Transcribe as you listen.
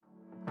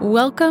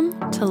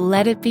Welcome to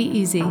Let It Be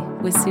Easy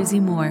with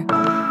Susie Moore.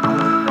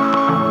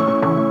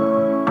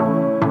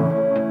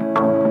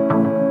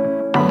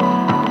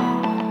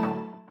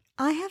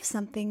 I have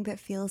something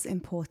that feels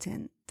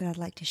important that I'd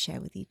like to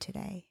share with you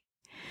today.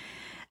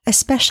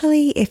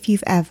 Especially if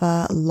you've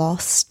ever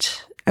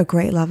lost a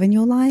great love in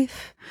your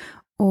life,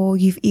 or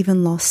you've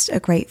even lost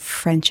a great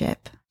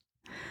friendship.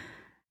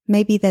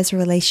 Maybe there's a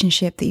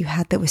relationship that you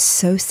had that was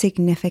so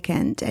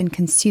significant and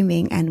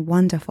consuming and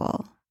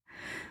wonderful,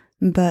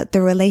 but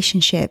the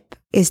relationship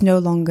is no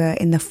longer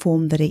in the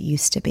form that it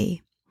used to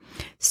be.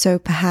 So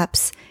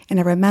perhaps in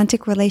a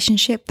romantic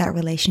relationship, that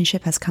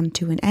relationship has come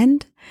to an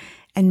end,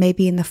 and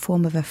maybe in the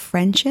form of a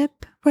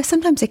friendship, where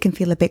sometimes it can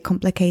feel a bit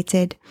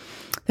complicated.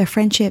 The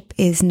friendship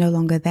is no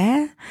longer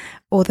there,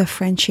 or the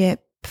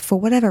friendship, for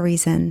whatever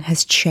reason,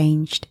 has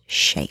changed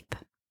shape.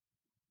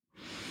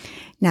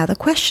 Now, the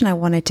question I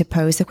wanted to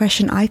pose, the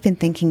question I've been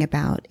thinking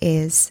about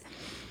is,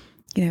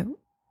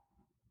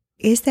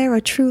 is there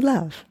a true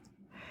love?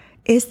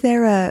 Is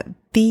there a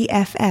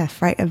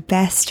BFF, right? A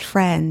best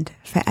friend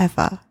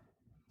forever?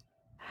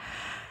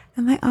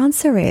 And my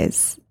answer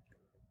is,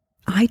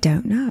 I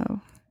don't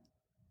know.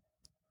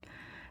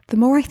 The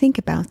more I think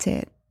about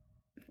it,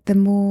 the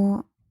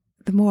more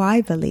I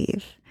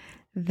believe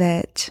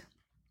that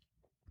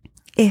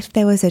if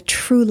there was a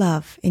true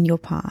love in your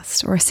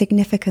past, or a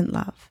significant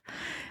love,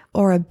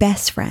 or a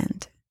best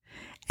friend,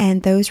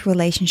 and those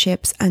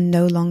relationships are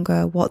no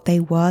longer what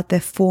they were, the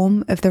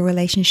form of the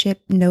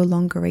relationship no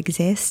longer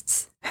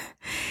exists,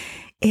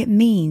 it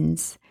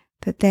means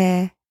that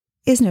there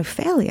is no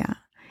failure.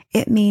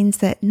 It means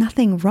that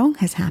nothing wrong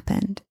has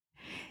happened.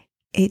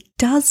 It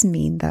does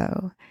mean,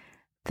 though,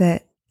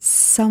 that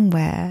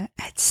somewhere,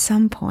 at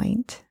some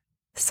point,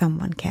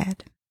 someone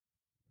cared.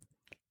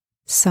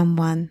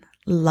 Someone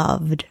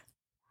loved.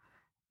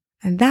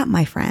 And that,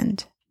 my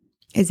friend,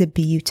 is a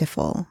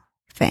beautiful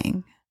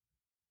thing.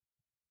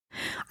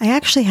 I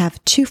actually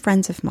have two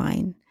friends of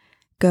mine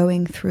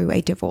going through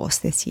a divorce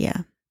this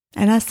year.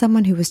 And as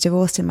someone who was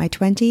divorced in my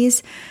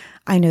 20s,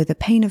 I know the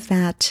pain of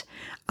that.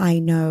 I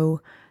know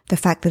the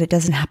fact that it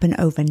doesn't happen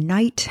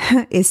overnight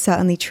is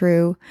certainly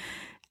true.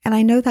 And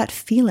I know that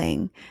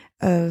feeling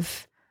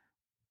of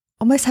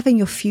almost having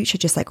your future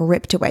just like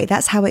ripped away.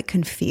 That's how it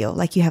can feel.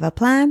 Like you have a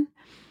plan.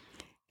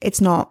 It's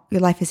not,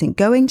 your life isn't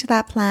going to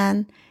that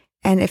plan.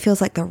 And it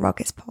feels like the rug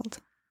is pulled,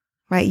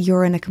 right?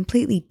 You end up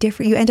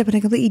in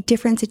a completely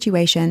different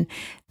situation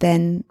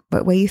than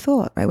where you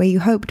thought, right? Where you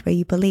hoped, where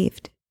you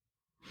believed.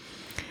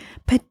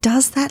 But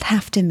does that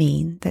have to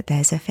mean that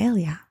there's a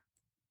failure?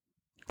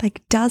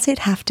 Like, does it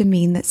have to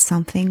mean that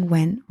something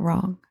went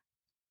wrong?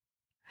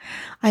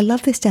 I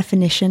love this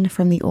definition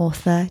from the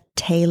author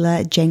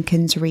Taylor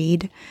Jenkins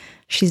Reid.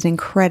 She's an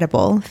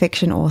incredible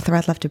fiction author.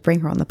 I'd love to bring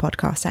her on the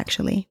podcast,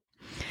 actually.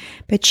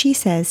 But she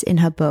says in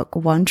her book,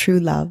 One True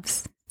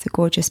Loves, it's a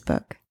gorgeous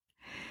book.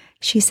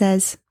 She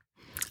says,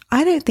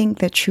 I don't think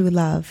that true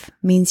love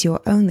means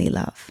your only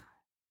love.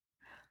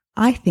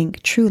 I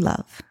think true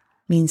love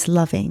means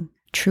loving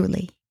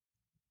truly.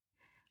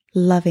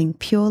 Loving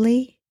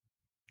purely,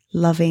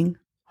 loving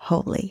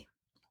wholly.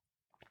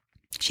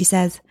 She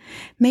says,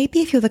 maybe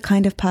if you're the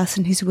kind of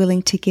person who's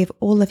willing to give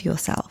all of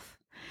yourself,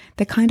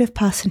 the kind of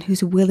person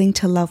who's willing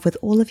to love with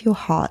all of your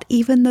heart,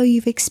 even though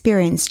you've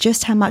experienced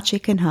just how much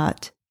it can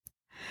hurt,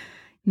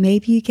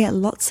 maybe you get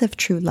lots of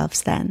true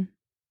loves then.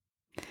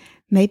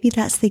 Maybe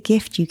that's the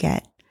gift you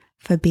get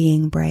for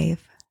being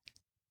brave.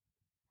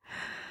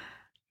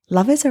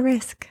 Love is a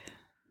risk,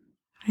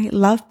 right?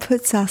 Love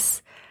puts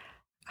us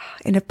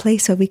in a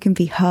place where we can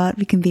be hurt,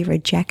 we can be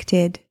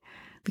rejected,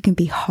 we can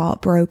be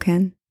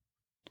heartbroken.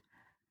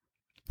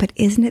 But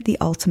isn't it the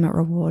ultimate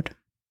reward?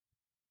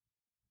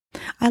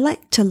 I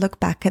like to look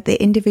back at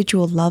the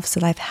individual loves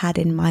that I've had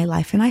in my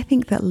life, and I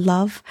think that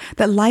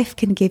life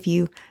can give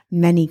you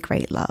many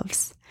great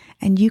loves,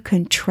 and you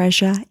can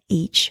treasure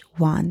each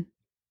one.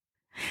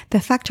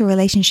 The fact a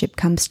relationship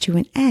comes to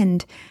an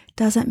end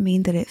doesn't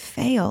mean that it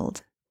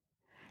failed.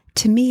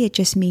 To me, it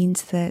just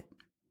means that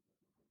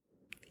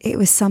it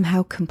was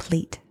somehow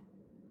complete.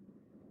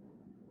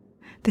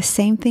 The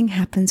same thing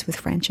happens with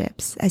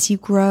friendships. As you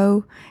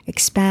grow,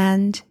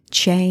 expand,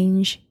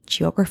 change,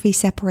 geography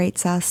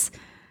separates us,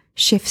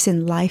 shifts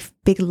in life,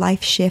 big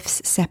life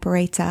shifts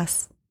separate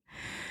us.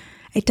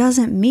 It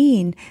doesn't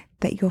mean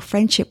that your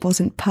friendship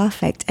wasn't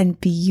perfect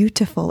and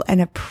beautiful and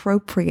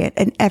appropriate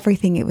and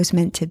everything it was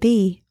meant to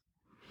be.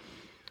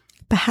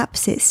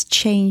 Perhaps it's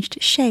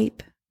changed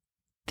shape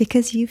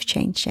because you've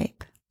changed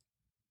shape.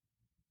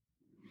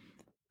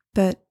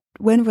 But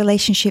when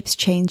relationships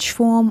change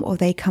form, or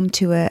they come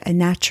to a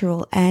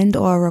natural end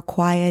or a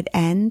required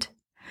end,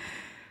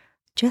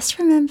 just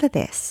remember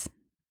this.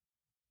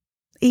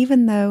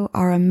 Even though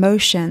our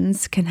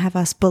emotions can have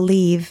us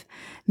believe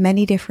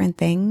many different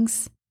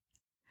things,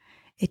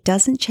 it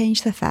doesn't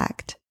change the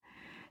fact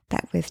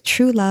that with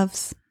true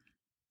loves,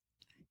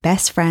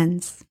 best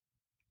friends,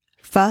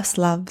 first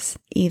loves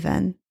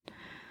even,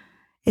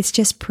 it's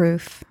just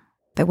proof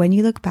that when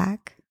you look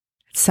back,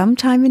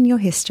 sometime in your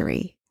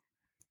history,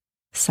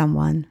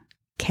 someone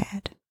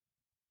cared.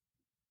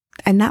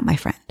 And that, my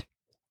friend,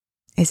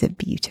 is a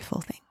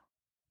beautiful thing.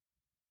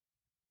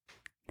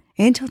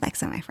 Until next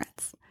time, my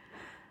friends.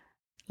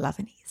 Love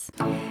and ease.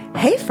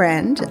 Hey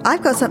friend,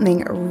 I've got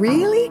something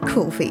really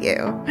cool for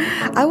you.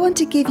 I want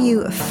to give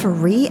you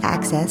free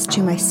access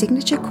to my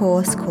signature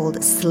course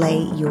called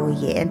Slay Your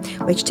Year,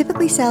 which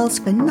typically sells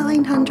for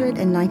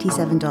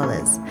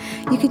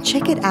 $997. You can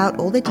check it out,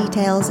 all the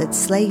details, at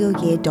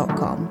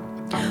slayyouryear.com.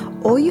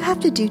 All you have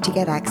to do to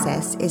get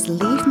access is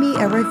leave me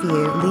a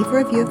review. Leave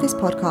a review of this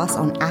podcast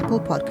on Apple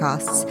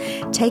Podcasts.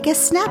 Take a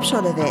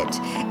snapshot of it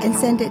and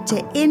send it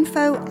to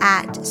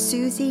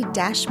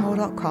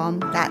info@susie-moore.com.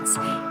 That's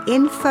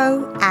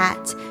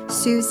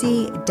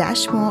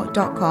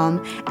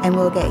info@susie-moore.com, and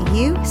we'll get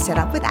you set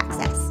up with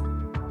access.